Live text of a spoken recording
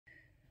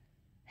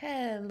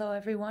Hello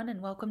everyone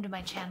and welcome to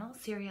my channel,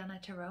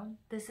 Siriana Tarot.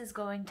 This is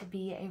going to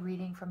be a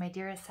reading for my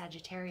dearest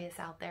Sagittarius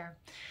out there.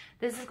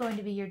 This is going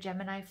to be your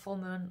Gemini Full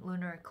Moon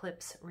Lunar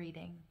Eclipse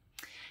reading.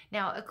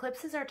 Now,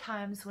 eclipses are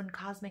times when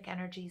cosmic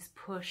energies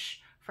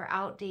push for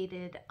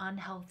outdated,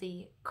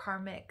 unhealthy,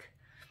 karmic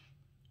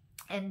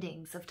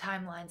endings of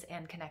timelines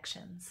and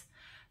connections.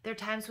 They're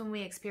times when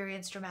we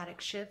experience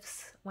dramatic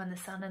shifts, when the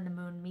sun and the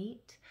moon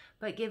meet,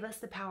 but give us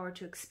the power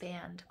to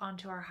expand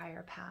onto our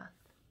higher path.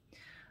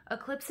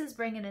 Eclipses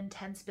bring an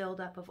intense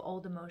buildup of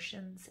old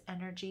emotions,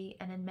 energy,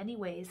 and in many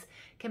ways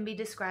can be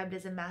described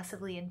as a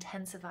massively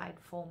intensified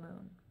full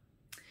moon.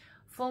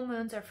 Full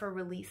moons are for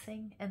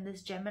releasing, and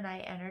this Gemini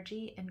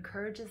energy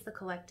encourages the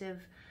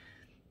collective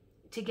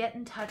to get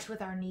in touch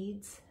with our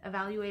needs,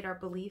 evaluate our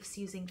beliefs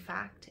using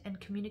fact, and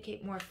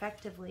communicate more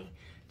effectively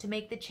to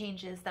make the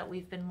changes that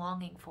we've been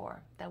longing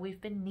for, that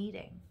we've been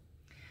needing.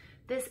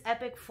 This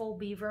epic full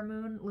beaver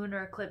moon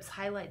lunar eclipse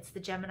highlights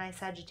the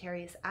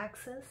Gemini-Sagittarius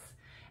axis,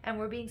 and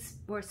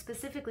we're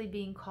specifically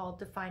being called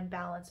to find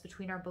balance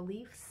between our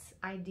beliefs,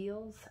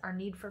 ideals, our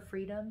need for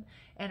freedom,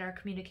 and our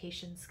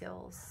communication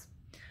skills.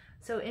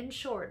 So in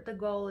short, the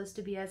goal is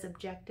to be as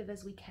objective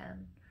as we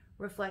can,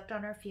 reflect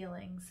on our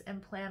feelings,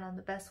 and plan on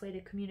the best way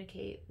to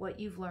communicate what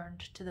you've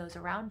learned to those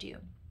around you.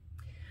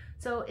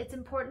 So it's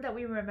important that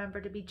we remember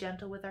to be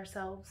gentle with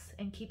ourselves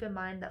and keep in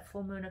mind that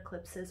full moon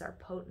eclipses are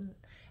potent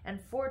and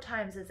 4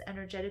 times as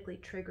energetically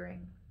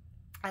triggering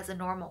as a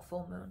normal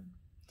full moon.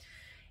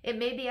 It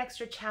may be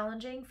extra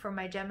challenging for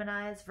my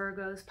Geminis,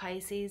 Virgos,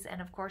 Pisces,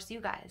 and of course you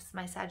guys,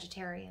 my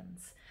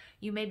Sagittarians.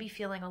 You may be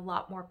feeling a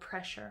lot more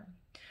pressure,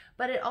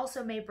 but it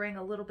also may bring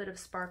a little bit of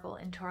sparkle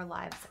into our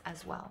lives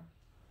as well.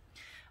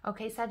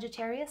 Okay,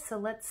 Sagittarius, so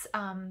let's,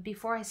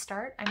 before I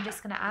start, I'm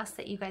just going to ask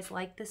that you guys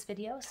like this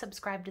video,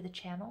 subscribe to the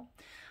channel.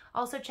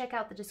 Also check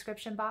out the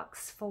description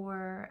box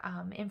for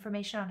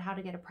information on how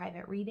to get a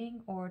private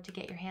reading or to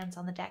get your hands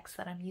on the decks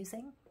that I'm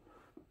using.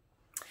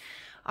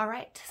 All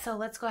right, so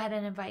let's go ahead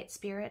and invite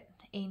spirit,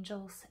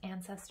 angels,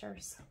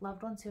 ancestors,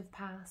 loved ones who have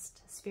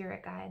passed,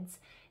 spirit guides,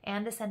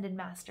 and ascended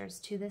masters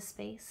to this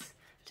space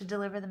to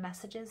deliver the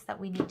messages that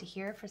we need to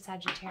hear for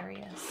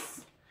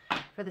Sagittarius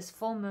for this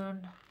full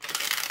moon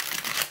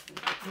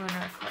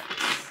lunar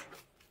eclipse.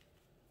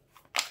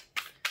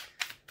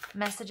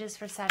 Messages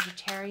for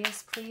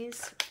Sagittarius,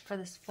 please, for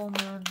this full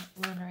moon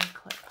lunar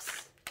eclipse.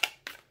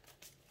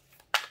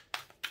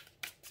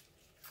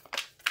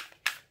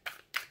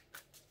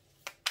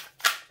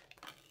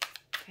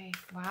 Okay,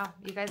 wow,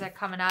 you guys are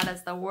coming out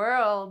as the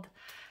world,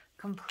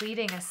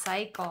 completing a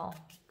cycle.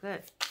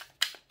 Good.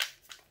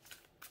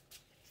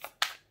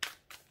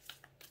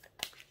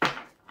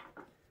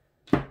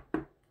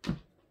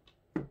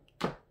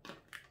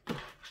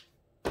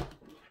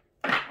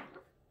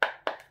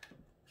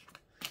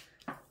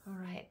 All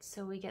right,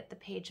 so we get the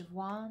Page of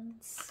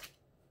Wands,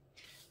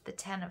 the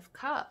 10 of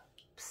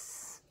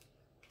Cups.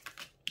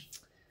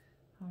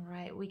 All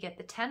right, we get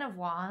the 10 of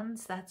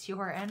Wands. That's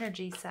your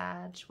energy,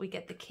 Sag. We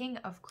get the King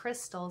of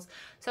Crystals.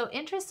 So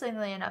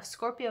interestingly enough,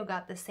 Scorpio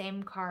got the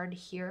same card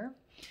here.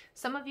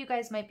 Some of you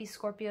guys might be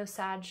Scorpio,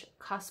 Sag,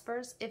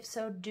 cuspers. If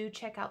so, do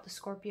check out the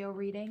Scorpio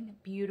reading.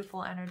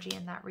 Beautiful energy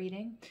in that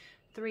reading.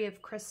 3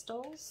 of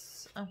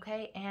Crystals,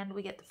 okay, and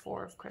we get the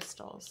 4 of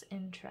Crystals.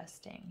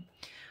 Interesting.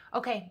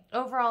 Okay,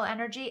 overall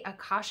energy,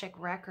 Akashic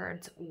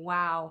Records.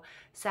 Wow,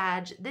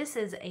 Sag, this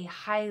is a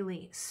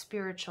highly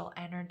spiritual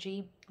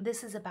energy.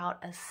 This is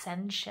about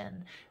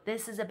ascension.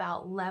 This is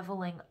about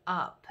leveling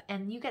up.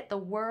 And you get the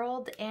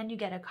world and you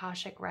get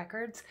Akashic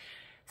Records.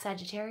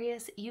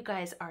 Sagittarius, you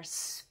guys are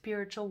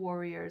spiritual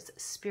warriors,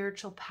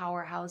 spiritual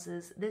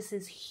powerhouses. This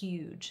is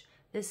huge.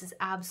 This is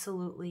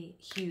absolutely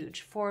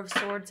huge. 4 of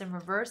Swords in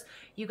reverse.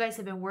 You guys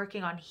have been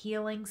working on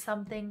healing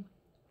something.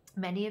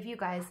 Many of you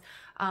guys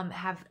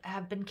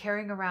have been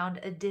carrying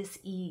around a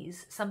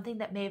dis-ease, something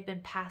that may have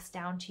been passed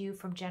down to you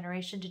from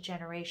generation to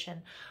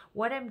generation.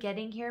 What I'm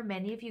getting here,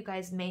 many of you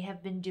guys may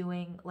have been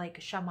doing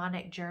like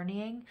shamanic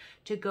journeying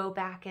to go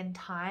back in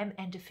time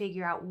and to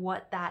figure out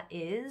what that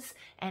is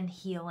and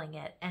healing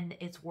it. And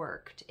it's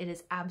worked. It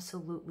is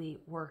absolutely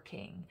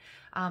working.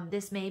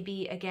 This may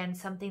be, again,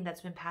 something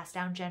that's been passed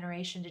down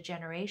generation to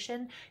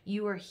generation.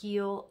 You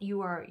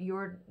are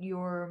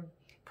your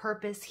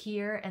purpose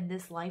here in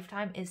this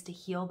lifetime is to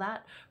heal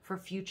that for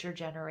future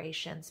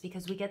generations,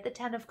 because we get the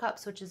 10 of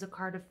Cups, which is a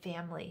card of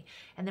family,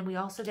 and then we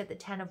also get the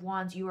 10 of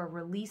Wands. You are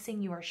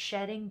releasing, you are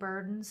shedding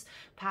burdens,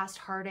 past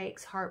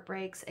heartaches,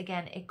 heartbreaks.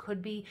 Again, it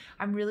could be,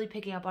 I'm really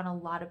picking up on a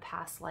lot of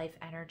past life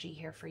energy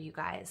here for you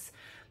guys.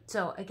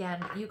 So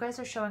again, you guys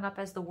are showing up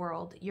as the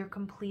world. You're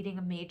completing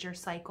a major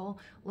cycle.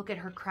 Look at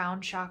her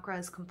crown chakra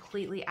is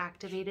completely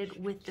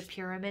activated with the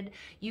pyramid.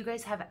 You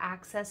guys have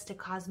access to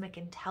cosmic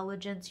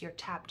intelligence. You're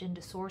tapped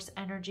into source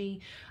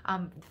energy.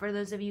 For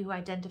those of you who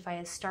identify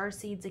as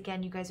starseeds,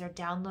 again, you guys are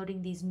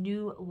downloading these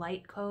new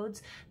light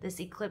codes. This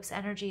eclipse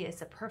energy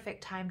is a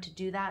perfect time to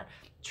do that.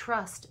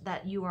 Trust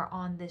that you are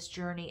on this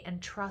journey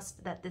and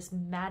trust that this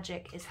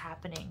magic is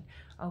happening,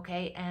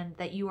 okay? And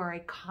that you are a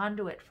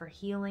conduit for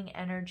healing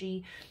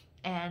energy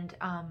and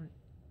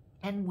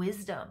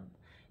wisdom.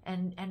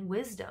 and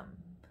wisdom.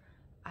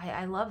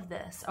 I love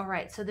this. All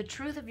right, so the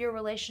truth of your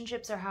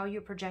relationships are how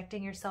you're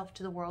projecting yourself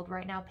to the world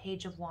right now,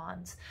 Page of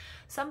Wands.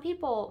 Some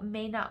people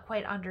may not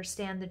quite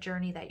understand the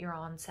journey that you're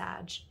on,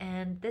 Sag,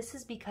 and this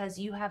is because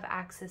you have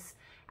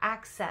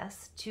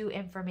access to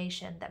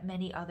information that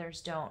many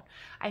others don't.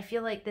 I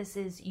feel like this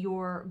is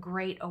your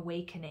great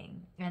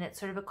awakening, and it's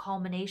sort of a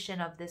culmination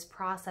of this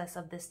process,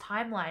 of this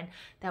timeline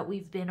that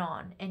we've been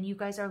on, and you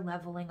guys are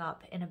leveling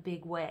up in a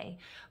big way.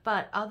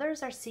 But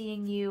others are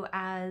seeing you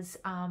as,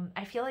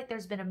 I feel like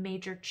there's been a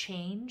major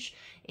change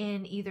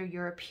in either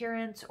your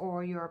appearance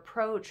or your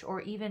approach,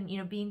 or even, you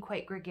know, being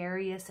quite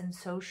gregarious and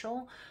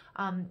social.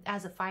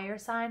 As a fire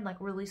sign, like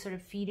really sort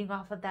of feeding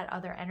off of that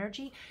other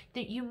energy,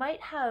 that you might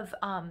have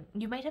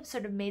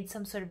sort of made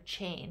some sort of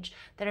change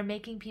that are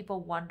making people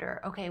wonder,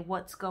 okay,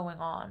 what's going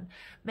on?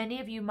 Many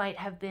of you might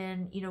have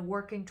been, you know,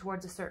 working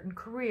towards a certain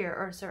career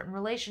or a certain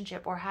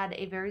relationship, or had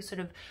a very sort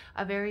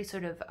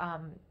of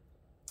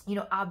you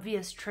know,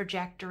 obvious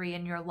trajectory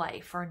in your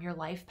life or in your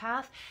life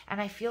path.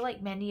 And I feel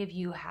like many of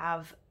you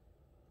have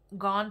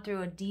gone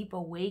through a deep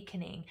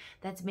awakening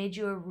that's made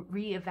you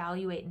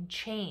reevaluate and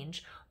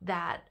change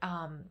that,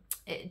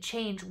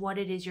 change what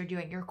it is you're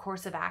doing, your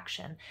course of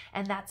action.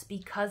 And that's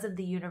because of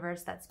the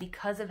universe. That's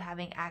because of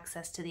having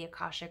access to the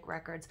Akashic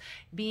records,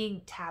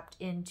 being tapped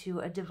into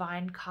a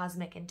divine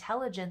cosmic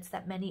intelligence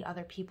that many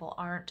other people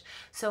aren't.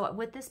 So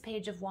with this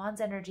Page of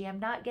Wands energy, I'm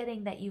not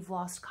getting that you've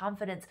lost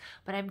confidence,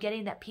 but I'm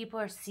getting that people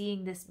are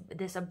seeing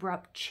this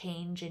abrupt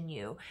change in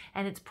you.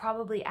 And it's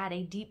probably at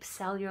a deep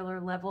cellular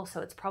level,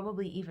 so it's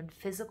probably even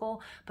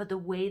physical, but the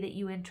way that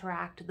you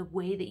interact, the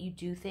way that you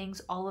do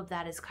things, all of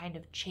that is kind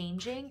of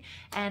changing.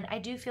 And I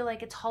do feel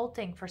like it's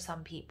halting for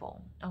some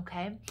people,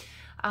 okay?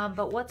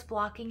 But what's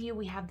blocking you?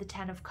 We have the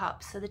Ten of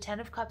Cups. So the Ten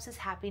of Cups is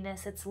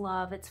happiness, it's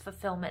love, it's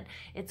fulfillment,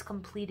 it's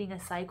completing a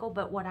cycle.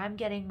 But what I'm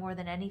getting more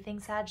than anything,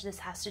 Sag, this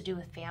has to do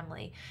with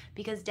family.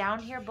 Because down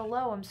here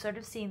below, I'm sort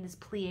of seeing this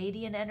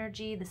Pleiadian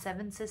energy, the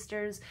Seven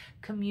Sisters,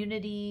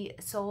 community,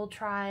 soul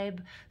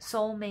tribe,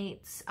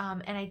 soulmates.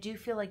 And I do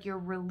feel like you're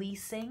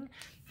releasing,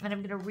 and I'm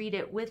going to read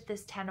it with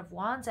this Ten of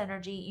Wands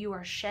energy, you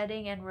are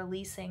shedding and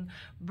releasing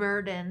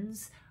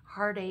burdens,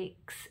 heartaches,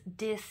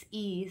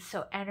 dis-ease,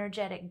 so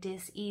energetic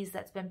dis-ease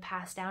that's been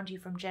passed down to you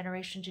from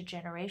generation to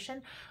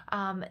generation,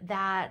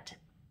 that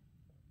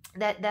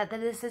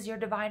this is your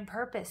divine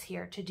purpose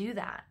here to do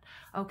that,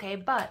 okay?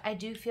 But I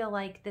do feel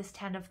like this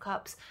Ten of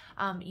Cups,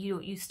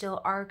 you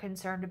still are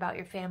concerned about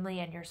your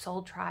family and your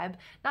soul tribe.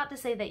 Not to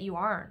say that you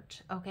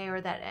aren't, okay,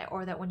 or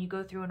that when you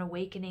go through an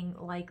awakening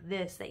like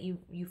this, that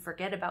you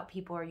forget about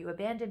people or you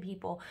abandon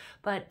people.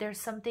 But there's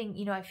something,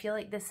 you know, I feel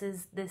like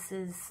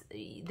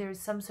there's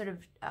some sort of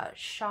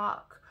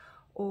shock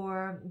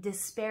or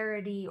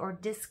disparity or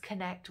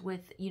disconnect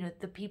with, you know,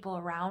 the people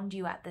around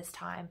you at this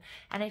time.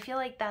 And I feel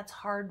like that's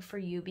hard for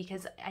you,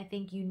 because I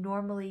think you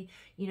normally,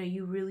 you know,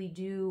 you really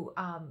do,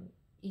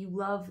 you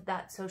love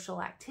that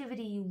social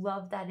activity, you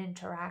love that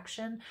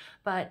interaction,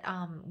 but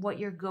what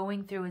you're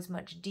going through is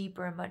much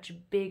deeper and much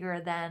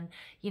bigger than,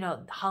 you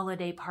know,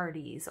 holiday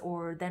parties,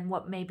 or than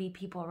what maybe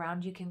people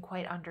around you can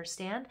quite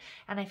understand.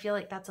 And I feel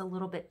like that's a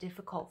little bit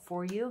difficult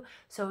for you.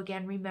 So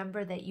again,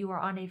 remember that you are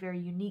on a very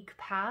unique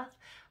path.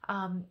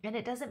 And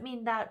it doesn't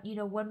mean that, you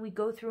know, when we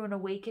go through an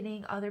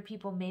awakening, other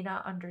people may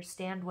not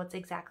understand what's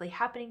exactly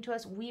happening to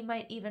us. We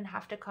might even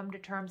have to come to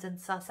terms and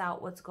suss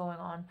out what's going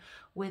on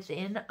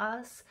within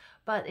us.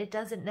 But it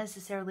doesn't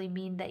necessarily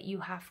mean that you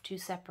have to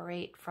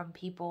separate from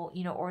people,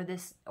 you know, or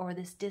this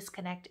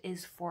disconnect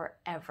is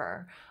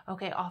forever.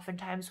 Okay,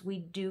 oftentimes we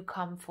do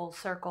come full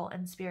circle,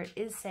 and Spirit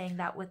is saying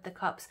that with the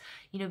cups,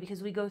 you know,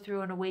 because we go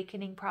through an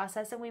awakening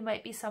process and we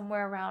might be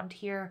somewhere around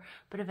here,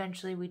 but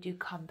eventually we do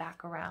come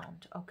back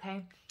around,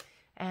 okay?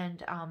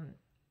 And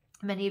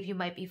many of you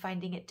might be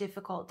finding it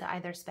difficult to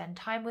either spend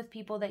time with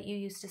people that you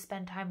used to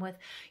spend time with,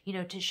 you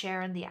know, to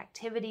share in the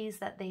activities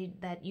that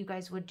you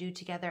guys would do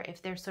together,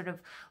 if they're sort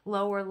of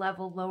lower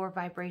level, lower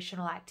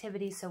vibrational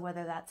activities. So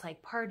whether that's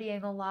like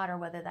partying a lot, or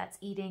whether that's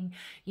eating,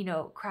 you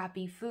know,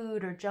 crappy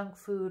food or junk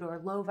food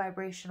or low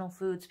vibrational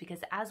foods, because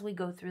as we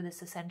go through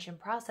this ascension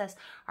process,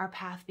 our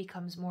path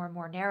becomes more and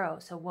more narrow.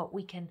 So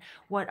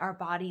what our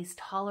bodies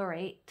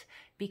tolerate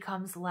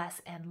becomes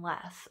less and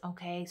less,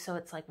 okay? So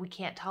it's like we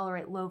can't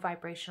tolerate low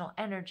vibrational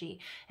energy,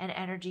 and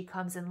energy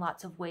comes in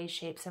lots of ways,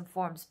 shapes, and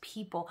forms: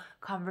 people,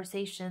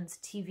 conversations,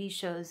 TV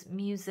shows,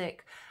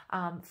 music,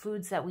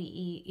 foods that we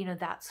eat, you know,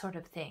 that sort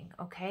of thing,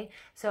 okay?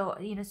 So,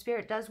 you know,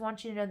 Spirit does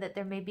want you to know that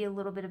there may be a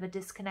little bit of a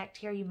disconnect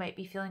here. You might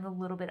be feeling a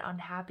little bit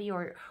unhappy,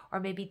 or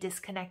maybe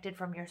disconnected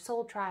from your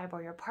soul tribe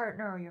or your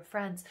partner or your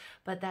friends,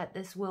 but that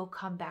this will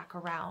come back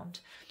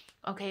around.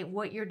 Okay,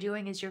 what you're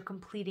doing is you're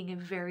completing a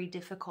very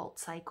difficult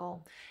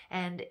cycle.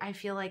 And I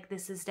feel like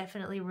this is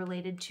definitely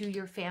related to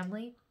your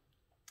family,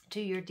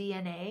 to your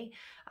DNA.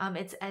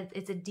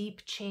 It's a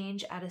deep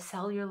change at a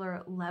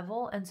cellular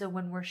level. And so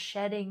when we're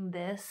shedding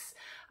this,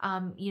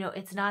 you know,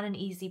 it's not an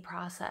easy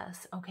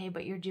process, okay?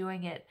 But you're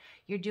doing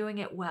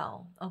it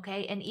well,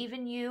 okay? And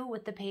even you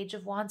with the Page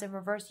of Wands in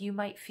reverse, you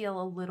might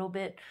feel a little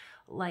bit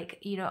like,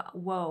 you know,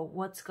 whoa,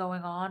 what's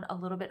going on? A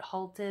little bit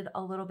halted,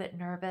 a little bit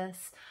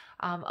nervous,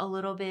 a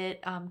little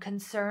bit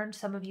concerned.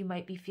 Some of you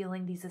might be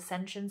feeling these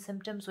ascension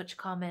symptoms, which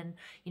come in,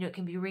 you know, it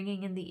can be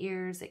ringing in the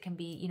ears. It can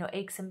be, you know,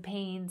 aches and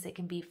pains. It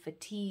can be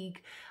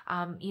fatigue.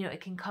 You know, it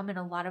can come in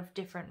a lot of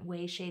different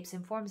ways, shapes,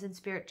 and forms. And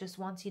Spirit just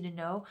wants you to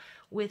know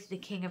with the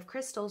King of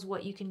Crystals,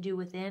 what you can do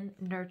within,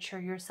 nurture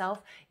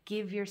yourself,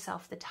 give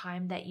yourself the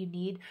time that you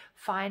need,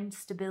 find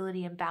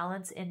stability and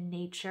balance in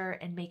nature,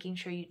 and making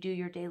sure you do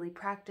your daily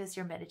practice,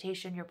 your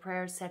meditation, your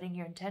prayers, setting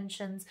your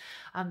intentions,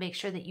 make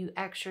sure that you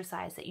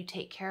exercise, that you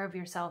take care of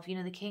yourself. You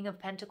know, the King of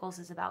Pentacles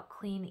is about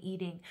clean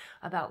eating,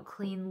 about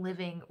clean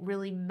living,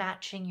 really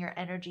matching your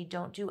energy.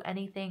 Don't do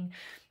anything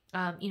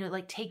you know,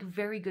 like take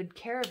very good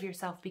care of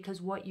yourself, because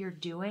what you're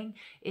doing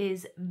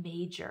is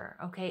major,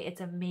 okay?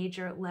 It's a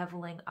major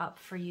leveling up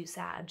for you,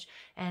 Sag.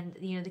 And,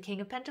 you know, the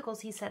King of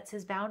Pentacles, he sets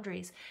his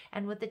boundaries.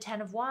 And with the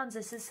Ten of Wands,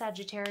 this is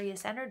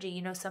Sagittarius energy.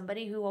 You know,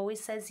 somebody who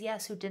always says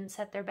yes, who didn't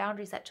set their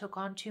boundaries, that took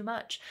on too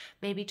much,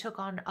 maybe took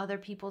on other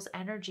people's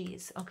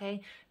energies, okay?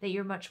 That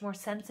you're much more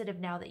sensitive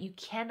now, that you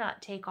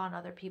cannot take on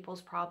other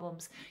people's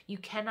problems. You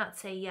cannot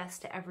say yes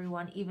to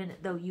everyone, even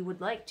though you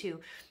would like to,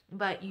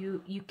 but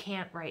you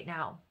can't right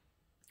now.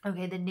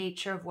 Okay, the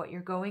nature of what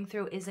you're going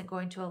through isn't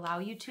going to allow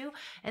you to.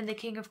 And the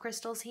King of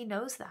Crystals, he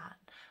knows that.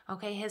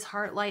 Okay, his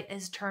heart light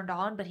is turned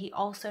on, but he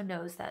also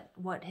knows that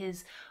what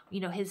his, you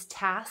know, his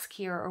task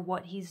here, or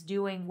what he's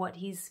doing, what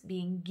he's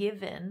being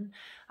given,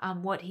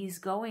 what he's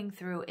going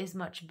through is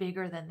much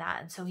bigger than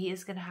that. And so he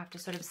is going to have to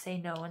sort of say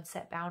no and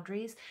set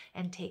boundaries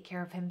and take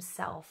care of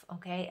himself.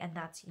 Okay, and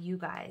that's you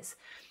guys.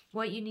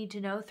 What you need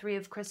to know, Three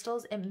of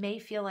Crystals, it may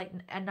feel like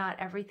not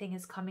everything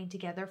is coming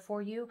together for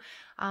you.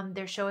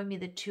 They're showing me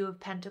the Two of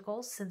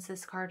Pentacles, since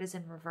this card is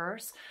in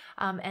reverse.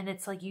 And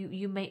it's like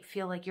you might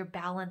feel like you're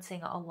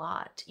balancing a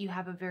lot. You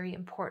have a very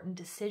important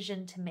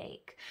decision to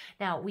make.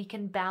 Now, we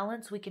can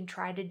balance, we can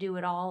try to do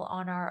it all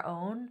on our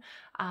own,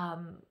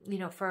 you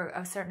know, for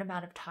a certain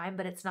amount of time,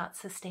 but it's not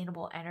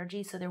sustainable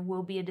energy. So there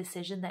will be a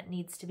decision that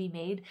needs to be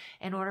made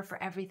in order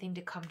for everything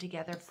to come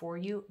together for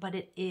you. But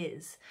it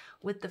is.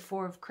 With the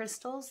Four of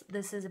Crystals,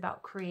 this is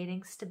about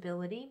creating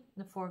stability,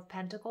 the Four of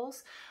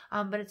Pentacles.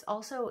 But it's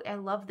also, I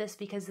love this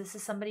because this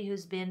is somebody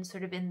who's been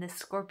sort of in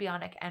this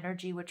scorpionic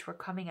energy, which we're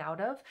coming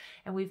out of,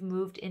 and we've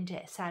moved into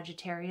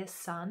Sagittarius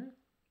Sun.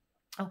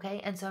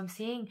 Okay, and so I'm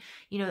seeing,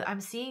 you know,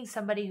 I'm seeing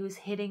somebody who's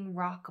hitting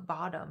rock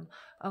bottom,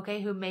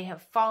 okay, who may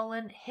have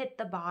fallen, hit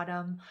the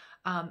bottom,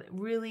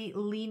 really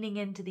leaning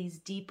into these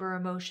deeper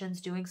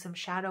emotions, doing some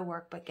shadow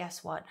work. But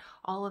guess what?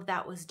 All of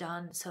that was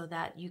done so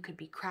that you could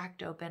be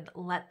cracked open,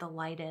 let the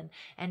light in,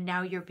 and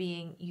now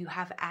you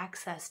have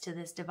access to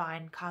this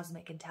divine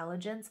cosmic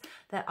intelligence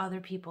that other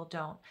people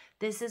don't.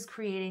 This is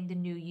creating the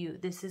new you.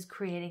 This is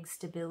creating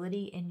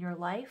stability in your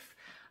life.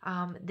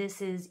 This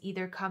is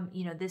either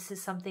this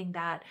is something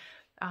that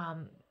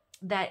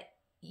that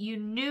you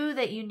knew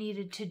that you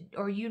needed to,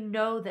 or you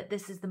know that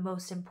this is the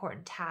most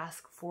important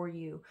task for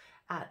you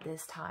at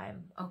this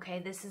time. Okay,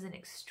 this is an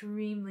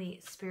extremely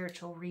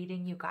spiritual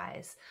reading, you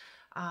guys.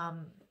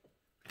 And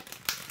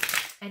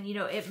you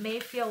know, it may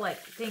feel like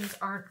things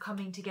aren't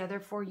coming together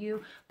for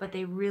you, but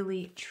they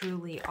really,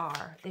 truly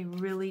are. They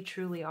really,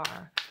 truly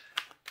are.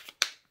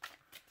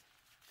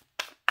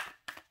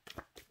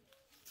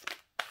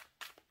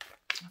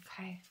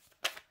 Okay.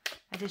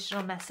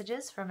 Additional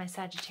messages for my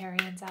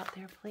Sagittarians out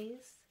there,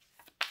 please.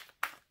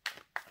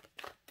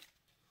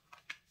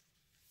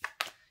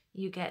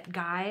 You get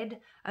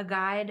a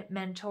guide,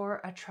 mentor,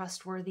 a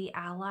trustworthy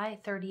ally,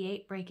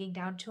 38, breaking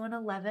down to an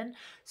 11.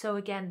 So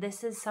again,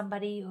 this is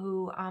somebody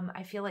who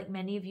I feel like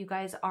many of you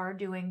guys are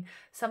doing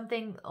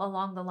something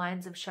along the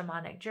lines of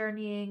shamanic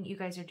journeying. You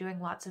guys are doing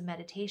lots of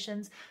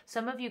meditations.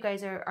 Some of you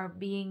guys are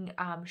being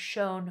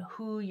shown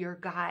who your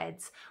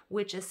guides,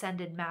 which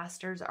ascended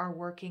masters are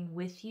working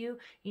with you.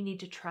 You need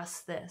to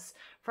trust this.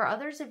 For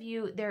others of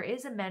you, there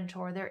is a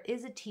mentor, there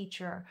is a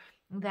teacher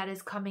that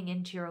is coming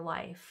into your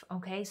life.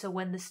 Okay, so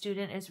when the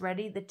student is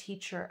ready, the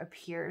teacher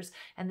appears,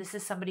 and this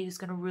is somebody who's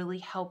going to really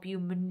help you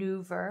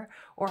maneuver,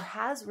 or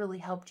has really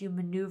helped you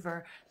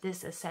maneuver,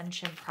 this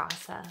ascension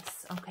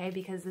process. Okay,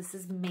 because this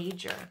is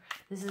major.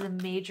 This is a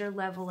major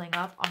leveling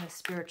up on a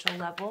spiritual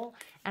level,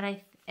 and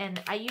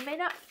you may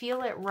not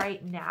feel it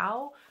right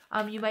now.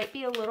 You might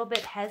be a little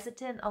bit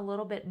hesitant, a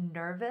little bit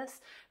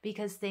nervous,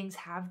 because things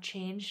have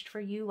changed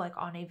for you, like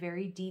on a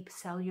very deep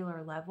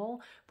cellular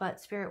level. But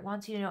Spirit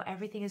wants you to know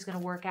everything is going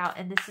to work out,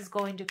 and this is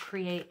going to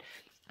create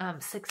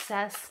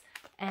success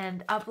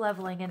and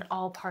up-leveling in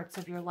all parts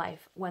of your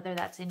life, whether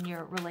that's in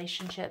your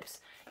relationships,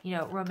 you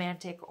know,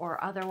 romantic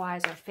or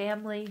otherwise, or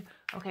family,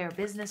 okay, or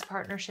business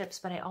partnerships.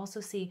 But I also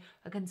see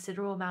a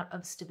considerable amount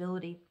of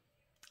stability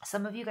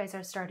Some of you guys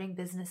are starting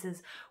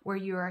businesses where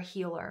you're a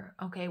healer,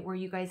 okay? Where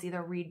you guys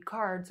either read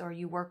cards or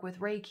you work with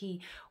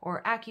Reiki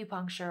or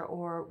acupuncture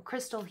or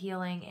crystal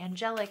healing,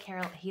 angelic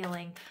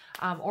healing,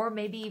 or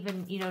maybe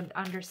even, you know,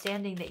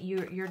 understanding that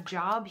your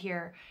job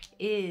here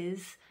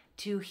is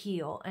to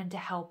heal and to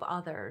help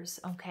others,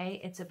 okay?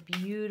 It's a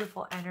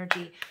beautiful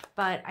energy,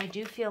 but I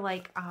do feel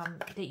like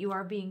that you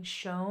are being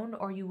shown,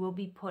 or you will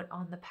be put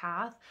on the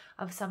path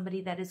of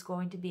somebody that is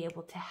going to be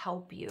able to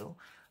help you,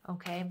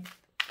 okay?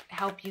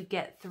 Help you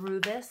get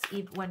through this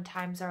even when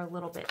times are a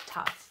little bit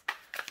tough,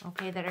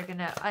 okay? That are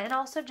gonna, and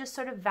also just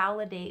sort of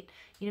validate,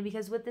 you know,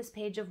 because with this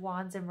Page of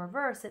Wands in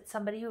reverse, it's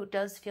somebody who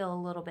does feel a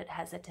little bit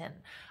hesitant.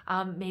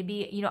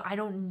 Maybe, you know, I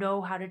don't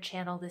know how to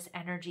channel this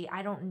energy.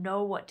 I don't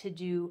know what to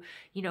do,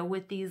 you know,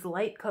 with these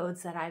light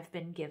codes that I've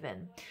been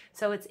given.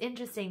 So it's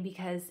interesting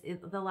because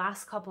the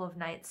last couple of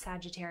nights,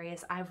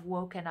 Sagittarius, I've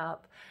woken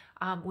up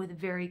with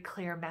very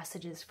clear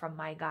messages from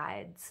my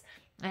guides.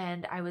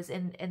 And I was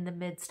in the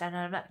midst, and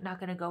I'm not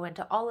going to go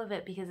into all of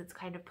it because it's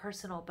kind of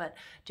personal, but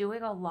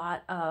doing a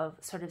lot of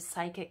sort of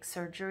psychic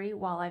surgery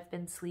while I've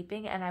been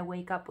sleeping, and I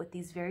wake up with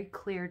these very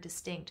clear,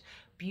 distinct,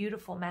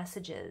 beautiful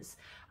messages.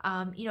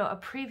 You know, a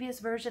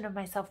previous version of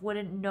myself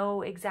wouldn't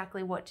know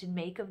exactly what to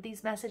make of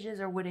these messages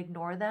or would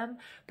ignore them,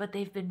 but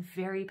they've been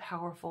very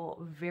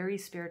powerful, very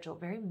spiritual,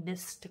 very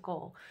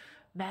mystical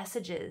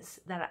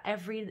messages that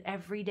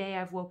every day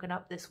I've woken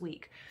up this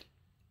week,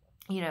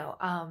 you know,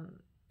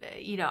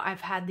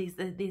 I've had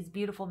these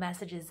beautiful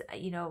messages,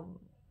 you know,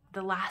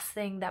 the last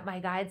thing that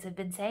my guides have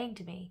been saying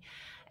to me.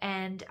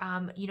 And,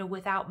 you know,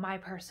 without my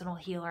personal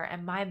healer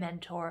and my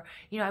mentor,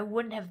 you know, I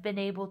wouldn't have been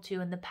able to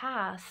in the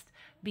past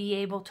be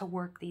able to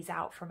work these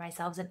out for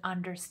myself and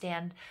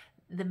understand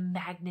the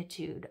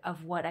magnitude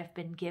of what I've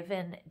been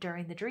given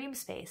during the dream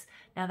space.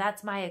 Now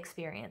that's my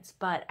experience,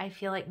 but I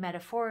feel like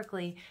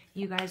metaphorically,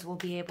 you guys will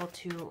be able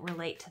to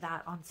relate to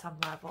that on some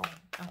level.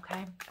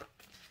 Okay.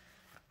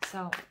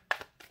 So,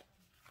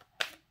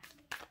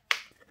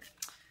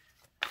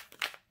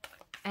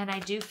 and I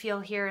do feel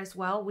here as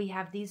well, we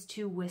have these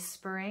two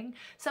whispering.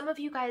 Some of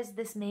you guys,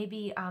 this may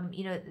be,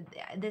 you know,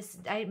 this,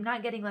 I'm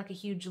not getting like a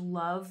huge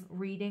love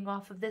reading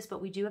off of this,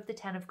 but we do have the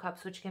 10 of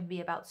Cups, which can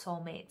be about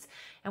soulmates.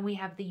 And we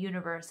have the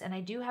universe. And I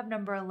do have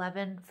number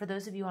 11. For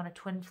those of you on a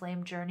twin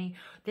flame journey,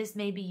 this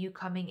may be you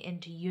coming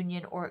into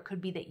union, or it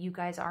could be that you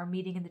guys are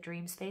meeting in the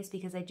dream space,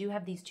 because I do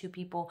have these two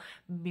people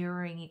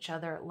mirroring each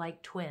other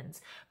like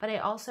twins. But I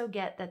also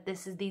get that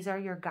these are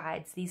your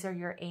guides. These are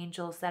your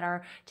angels that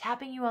are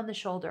tapping you on the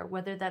shoulder,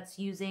 whether that's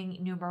using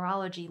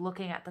numerology,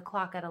 looking at the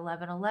clock at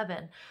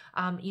 11:11.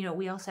 You know,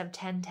 we also have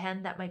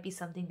 10:10. That might be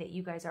something that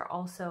you guys are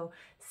also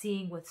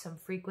seeing with some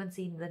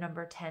frequency, the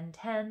number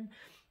 10:10.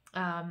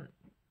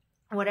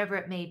 Whatever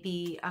it may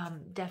be,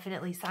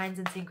 definitely signs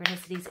and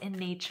synchronicities in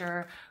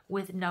nature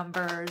with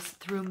numbers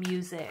through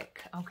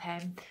music,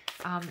 okay?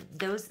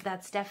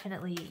 That's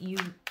definitely you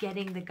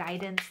getting the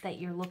guidance that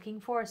you're looking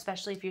for,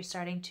 especially if you're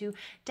starting to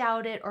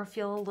doubt it or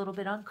feel a little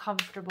bit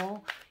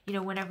uncomfortable. You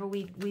know, whenever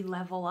we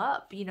level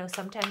up, you know,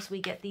 sometimes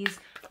we get these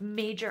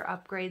major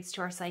upgrades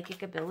to our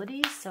psychic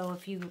abilities. So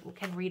if you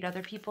can read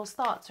other people's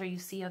thoughts or you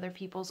see other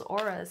people's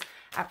auras,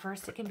 at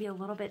first it can be a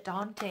little bit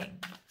daunting,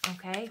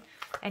 okay?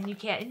 And you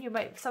can't, and you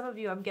might, some of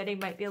you I'm getting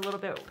might be a little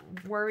bit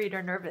worried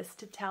or nervous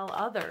to tell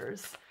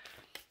others.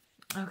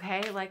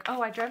 Okay, like,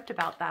 oh, I dreamt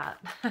about that.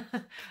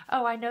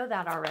 Oh, I know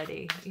that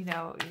already. You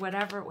know,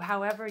 whatever,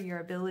 however your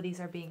abilities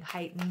are being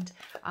heightened,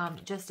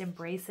 just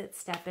embrace it,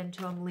 step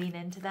into them, lean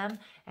into them.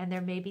 And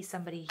there may be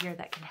somebody here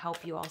that can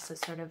help you also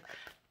sort of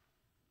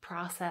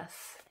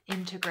process,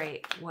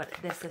 integrate what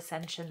this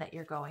ascension that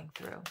you're going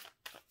through.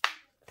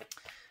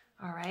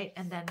 All right,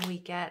 and then we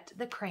get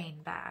the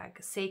crane bag,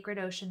 sacred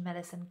ocean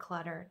medicine,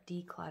 clutter,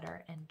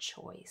 declutter, and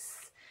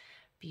choice.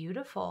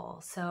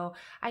 Beautiful. So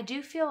I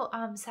do feel,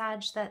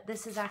 Sag, that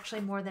this is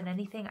actually more than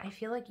anything, I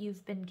feel like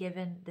you've been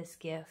given this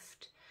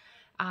gift.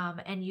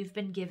 And you've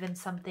been given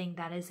something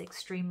that is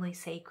extremely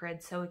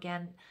sacred. So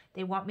again,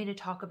 they want me to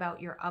talk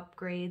about your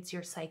upgrades,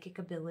 your psychic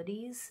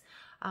abilities.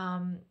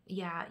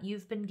 Yeah,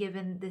 you've been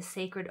given this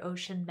sacred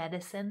ocean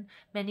medicine.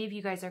 Many of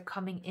you guys are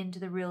coming into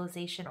the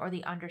realization or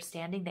the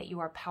understanding that you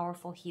are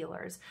powerful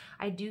healers.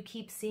 I do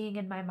keep seeing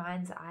in my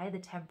mind's eye the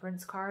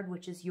Temperance card,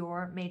 which is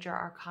your major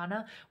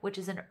arcana, which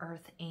is an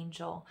earth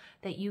angel,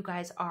 that you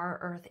guys are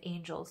earth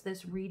angels.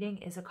 This reading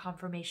is a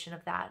confirmation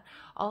of that.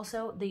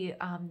 Also,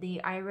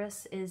 the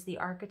iris is the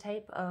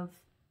archetype of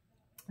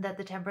that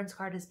the Temperance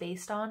card is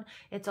based on.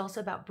 It's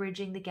also about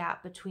bridging the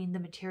gap between the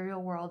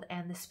material world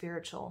and the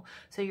spiritual.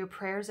 So your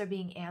prayers are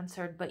being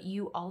answered, but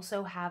you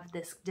also have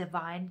this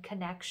divine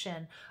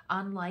connection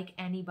unlike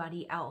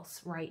anybody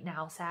else right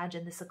now, Sag,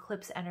 and this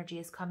eclipse energy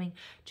is coming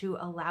to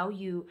allow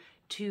you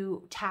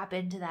to tap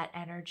into that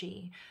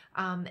energy.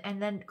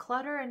 And then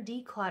clutter and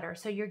declutter.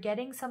 So you're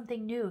getting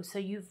something new. So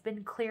you've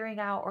been clearing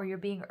out, or you're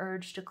being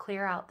urged to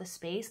clear out the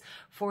space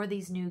for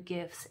these new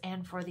gifts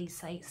and for these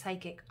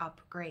psychic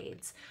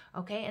upgrades.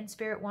 Okay. And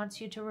Spirit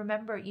wants you to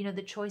remember, you know,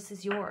 the choice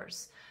is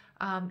yours.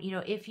 You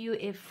know,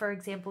 if for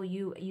example,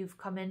 you've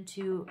come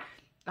into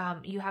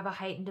you have a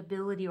heightened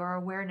ability or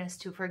awareness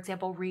to, for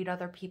example, read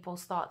other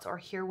people's thoughts or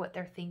hear what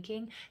they're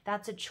thinking.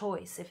 That's a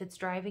choice. If it's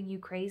driving you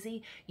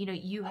crazy, you know,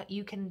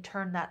 you can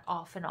turn that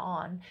off and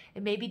on.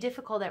 It may be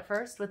difficult at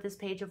first with this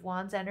Page of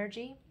Wands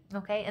energy,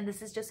 okay? And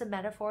this is just a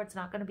metaphor. It's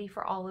not going to be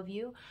for all of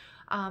you.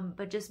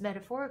 But just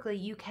metaphorically,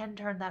 you can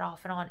turn that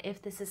off and on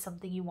if this is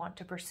something you want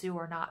to pursue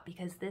or not,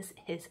 because this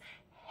is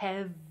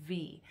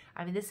heavy.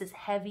 I mean, this is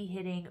heavy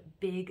hitting,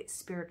 big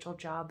spiritual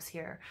jobs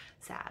here,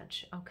 Sag,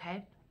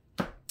 okay?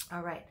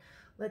 All right,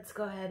 let's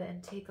go ahead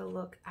and take a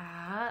look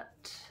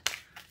at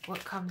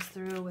what comes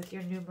through with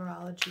your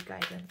numerology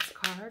guidance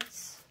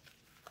cards.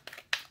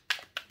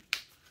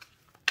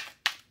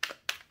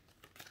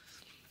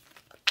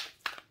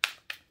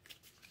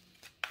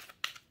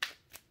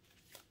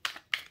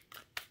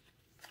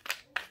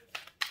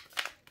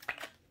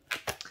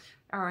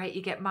 All right,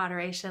 you get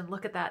moderation.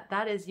 Look at that.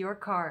 That is your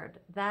card.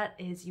 That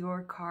is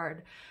your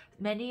card.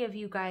 Many of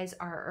you guys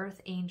are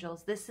earth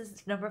angels. This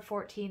is number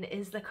 14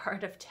 is the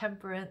card of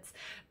temperance.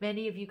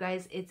 Many of you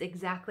guys, it's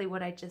exactly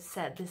what I just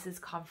said. This is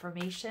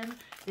confirmation.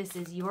 This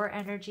is your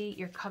energy.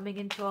 You're coming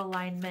into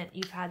alignment.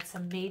 You've had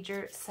some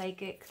major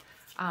psychic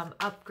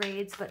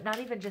upgrades, but not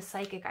even just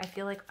psychic. I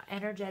feel like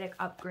energetic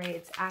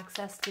upgrades,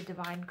 access to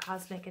divine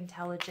cosmic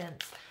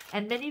intelligence.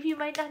 And many of you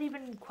might not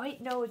even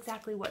quite know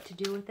exactly what to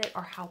do with it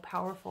or how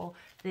powerful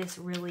this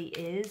really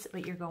is,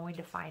 but you're going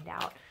to find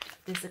out.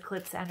 This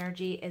eclipse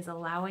energy is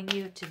allowing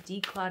you to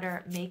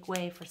declutter, make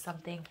way for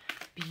something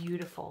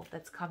beautiful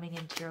that's coming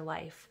into your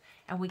life.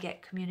 And we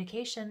get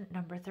communication,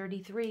 number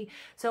 33.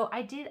 So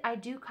I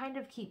do kind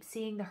of keep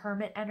seeing the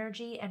hermit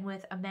energy, and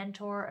with a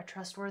mentor, a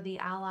trustworthy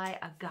ally,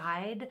 a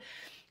guide.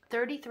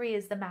 33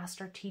 is the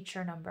master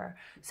teacher number.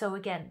 So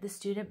again, the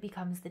student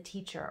becomes the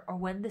teacher, or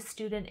when the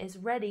student is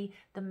ready,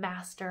 the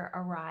master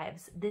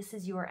arrives. This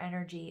is your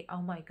energy.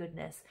 Oh my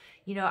goodness.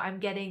 You know,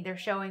 they're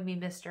showing me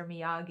Mr.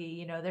 Miyagi,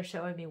 you know, they're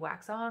showing me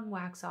wax on,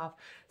 wax off.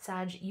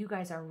 Sag, you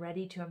guys are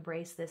ready to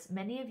embrace this.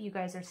 Many of you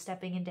guys are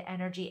stepping into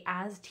energy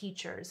as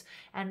teachers.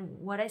 And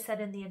what I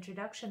said in the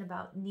introduction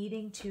about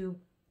needing to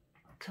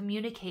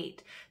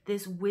communicate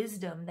this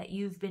wisdom that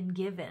you've been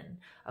given,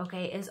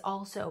 okay, is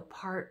also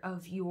part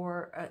of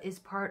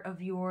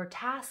your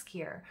task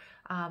here,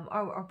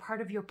 or part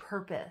of your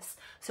purpose.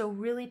 So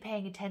really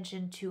paying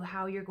attention to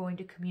how you're going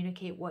to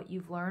communicate what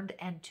you've learned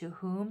and to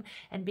whom,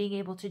 and being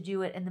able to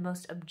do it in the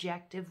most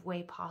objective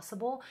way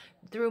possible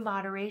through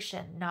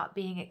moderation, not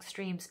being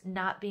extremes,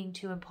 not being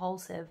too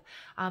impulsive,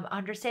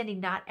 understanding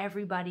not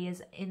everybody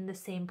is in the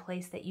same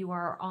place that you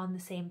are, on the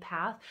same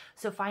path.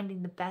 So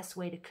finding the best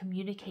way to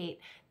communicate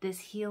this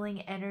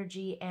healing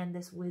energy and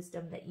this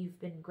wisdom that you've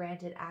been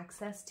granted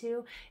access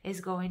to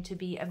is going to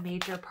be a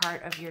major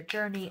part of your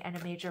journey and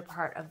a major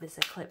part of this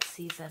eclipse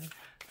season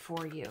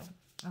for you.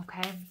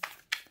 Okay.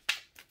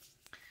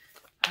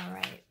 All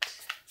right.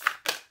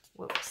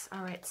 Whoops.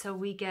 All right. So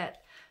we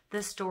get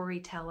the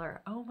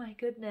storyteller. Oh my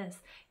goodness.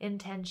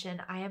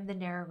 Intention. I am the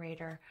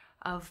narrator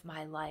of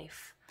my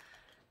life.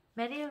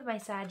 Many of my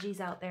Saggies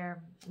out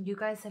there, you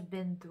guys have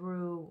been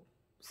through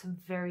some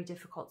very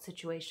difficult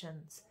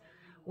situations,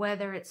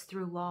 whether it's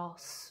through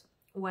loss,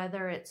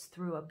 whether it's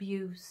through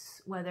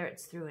abuse, whether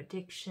it's through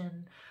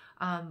addiction,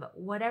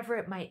 whatever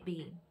it might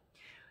be.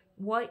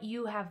 What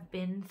you have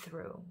been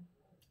through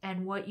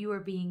and what you are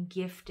being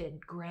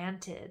gifted,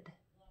 granted,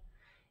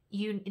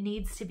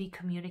 needs to be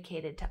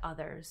communicated to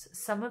others.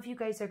 Some of you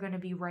guys are going to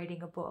be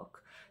writing a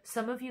book.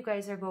 Some of you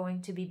guys are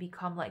going to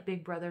become like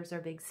big brothers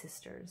or big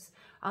sisters.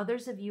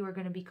 Others of you are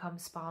going to become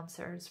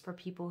sponsors for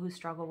people who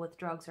struggle with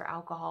drugs or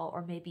alcohol,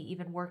 or maybe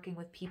even working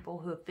with people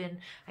who have been,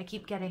 I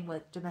keep getting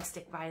with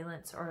domestic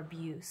violence or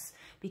abuse,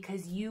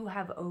 because you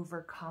have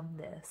overcome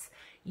this.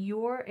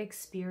 Your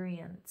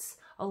experience,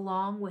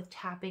 along with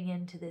tapping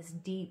into this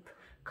deep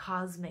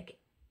cosmic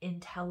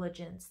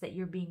intelligence that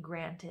you're being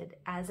granted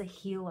as a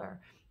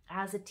healer,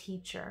 as a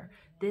teacher,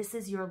 this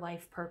is your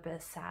life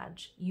purpose,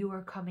 Sag. You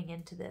are coming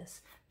into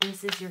this.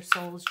 This is your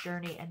soul's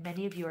journey, and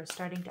many of you are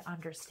starting to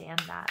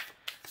understand that.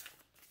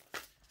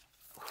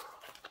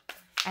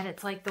 And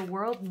it's like the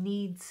world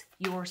needs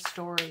your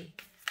story.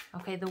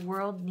 Okay, the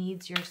world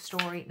needs your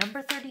story.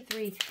 Number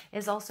 33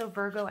 is also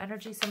Virgo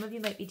energy. Some of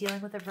you might be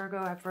dealing with a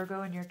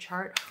Virgo in your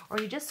chart,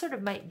 or you just sort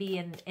of might be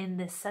in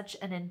this such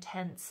an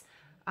intense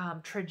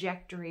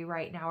trajectory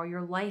right now, or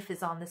your life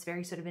is on this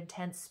very sort of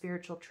intense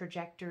spiritual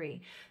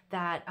trajectory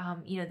that,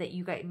 you know, that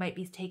you guys might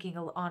be taking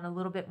on a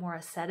little bit more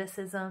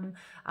asceticism,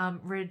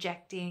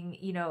 rejecting,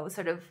 you know,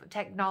 sort of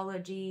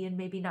technology, and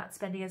maybe not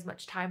spending as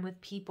much time with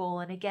people.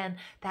 And again,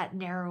 that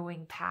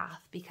narrowing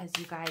path, because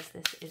you guys,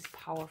 this is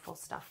powerful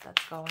stuff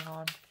that's going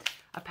on.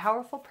 A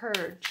powerful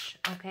purge.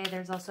 Okay,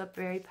 there's also a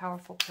very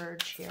powerful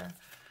purge here.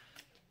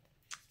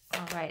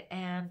 All right,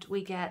 and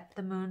we get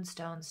the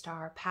Moonstone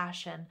star,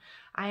 passion.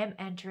 I am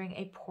entering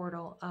a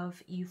portal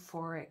of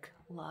euphoric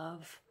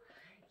love.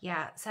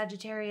 Yeah,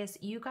 Sagittarius,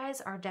 you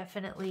guys are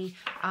definitely,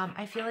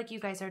 I feel like you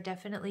guys are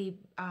definitely,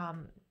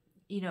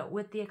 you know,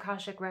 with the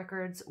Akashic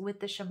records, with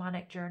the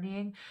shamanic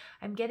journeying,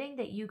 I'm getting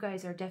that you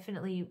guys are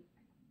definitely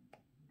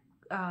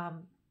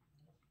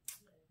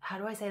how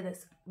do I say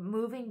this?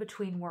 Moving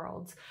between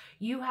worlds.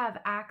 You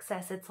have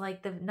access. It's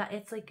like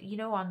you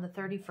know, on the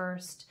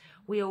 31st,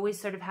 we always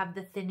sort of have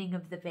the thinning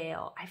of the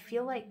veil. I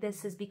feel like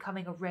this is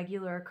becoming a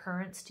regular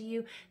occurrence to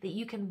you, that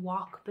you can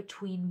walk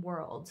between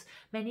worlds.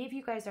 Many of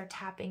you guys are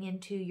tapping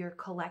into your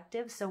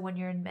collective. So when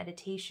you're in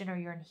meditation or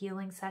you're in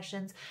healing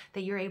sessions,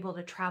 that you're able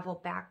to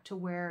travel back to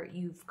where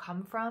you've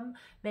come from.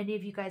 Many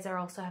of you guys are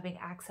also having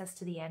access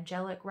to the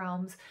angelic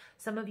realms.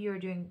 Some of you are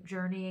doing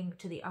journeying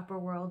to the upper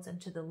worlds and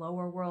to the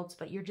lower worlds,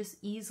 but you're just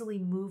easily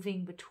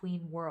moving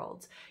between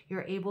worlds.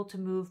 You're able to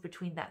move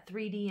between that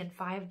 3D and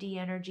 5D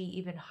energy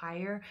even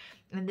higher.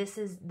 And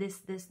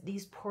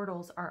these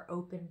portals are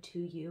open to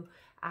you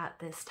at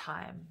this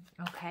time.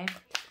 Okay.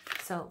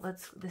 So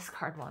this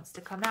card wants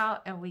to come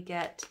out, and we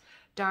get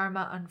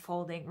Dharma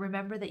unfolding.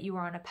 Remember that you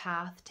are on a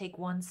path. Take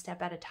one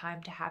step at a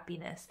time to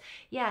happiness.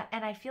 Yeah,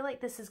 and I feel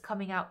like this is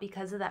coming out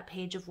because of that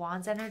Page of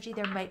Wands energy.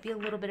 There might be a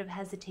little bit of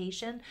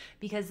hesitation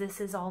because this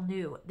is all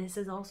new. This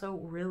is also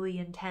really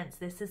intense.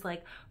 This is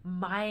like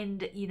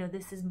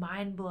this is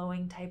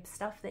mind-blowing type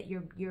stuff that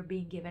you're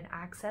being given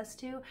access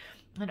to.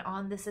 And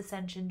on this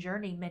ascension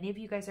journey, many of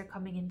you guys are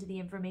coming into the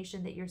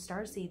information that your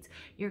starseeds,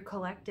 your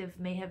collective,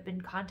 may have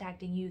been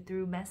contacting you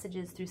through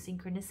messages, through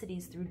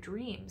synchronicities, through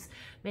dreams.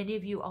 Many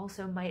of you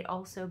might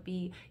also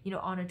be,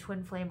 on a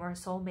twin flame or a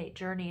soulmate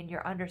journey, and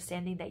you're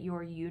understanding that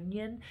your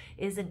union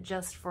isn't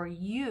just for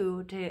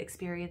you to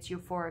experience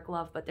euphoric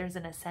love, but there's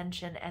an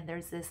ascension, and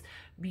there's this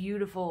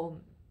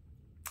beautiful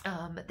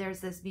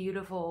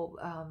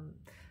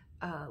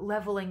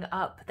leveling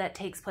up that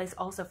takes place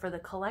also for the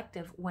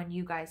collective when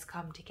you guys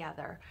come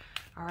together.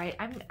 All right,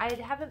 I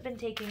haven't been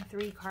taking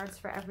 3 cards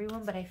for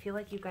everyone, but I feel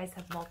like you guys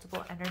have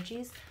multiple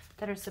energies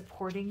that are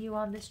supporting you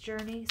on this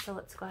journey. So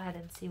let's go ahead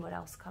and see what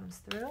else comes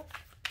through.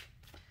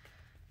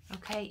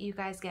 Okay, you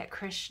guys get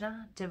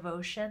Krishna,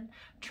 devotion,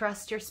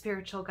 trust your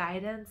spiritual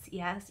guidance.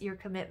 Yes, your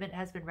commitment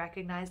has been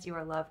recognized. You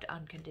are loved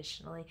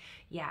unconditionally.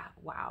 Yeah,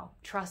 wow.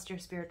 Trust your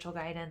spiritual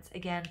guidance.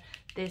 Again,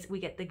 we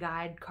get the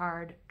guide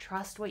card.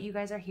 Trust what you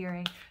guys are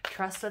hearing.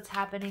 Trust what's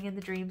happening in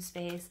the dream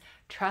space.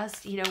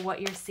 Trust,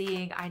 what you're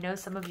seeing. I know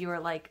some of you are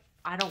like,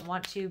 I don't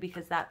want to,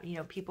 because that,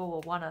 people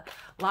will want to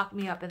lock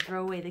me up and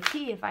throw away the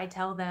key if I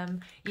tell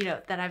them,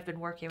 that I've been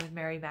working with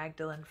Mary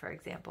Magdalene, for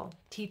example.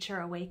 Teacher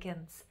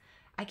awakens.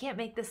 I can't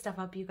make this stuff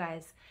up, you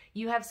guys.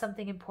 You have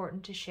something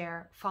important to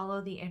share.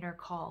 Follow the inner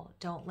call.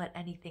 Don't let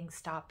anything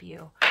stop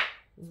you.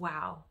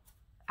 Wow.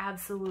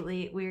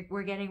 Absolutely.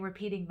 We're getting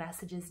repeating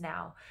messages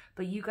now,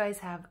 but you guys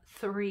have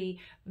 3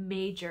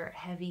 major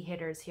heavy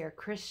hitters here.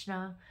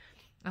 Krishna,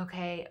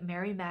 okay,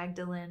 Mary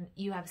Magdalene,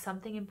 you have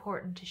something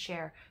important to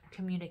share.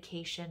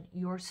 Communication,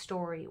 your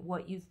story,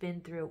 what you've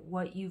been through,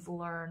 what you've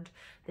learned,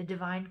 the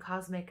divine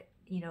cosmic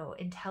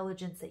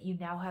intelligence that you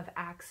now have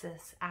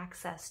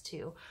access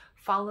to.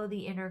 Follow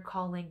the inner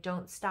calling.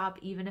 Don't stop,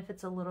 even if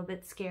it's a little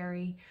bit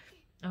scary.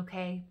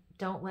 Okay?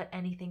 Don't let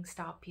anything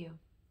stop you.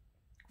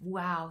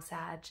 Wow,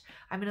 Sag.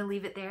 I'm going to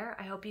leave it there.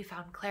 I hope you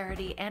found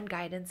clarity and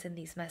guidance in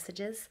these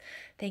messages.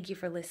 Thank you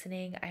for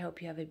listening. I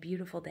hope you have a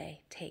beautiful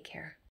day. Take care.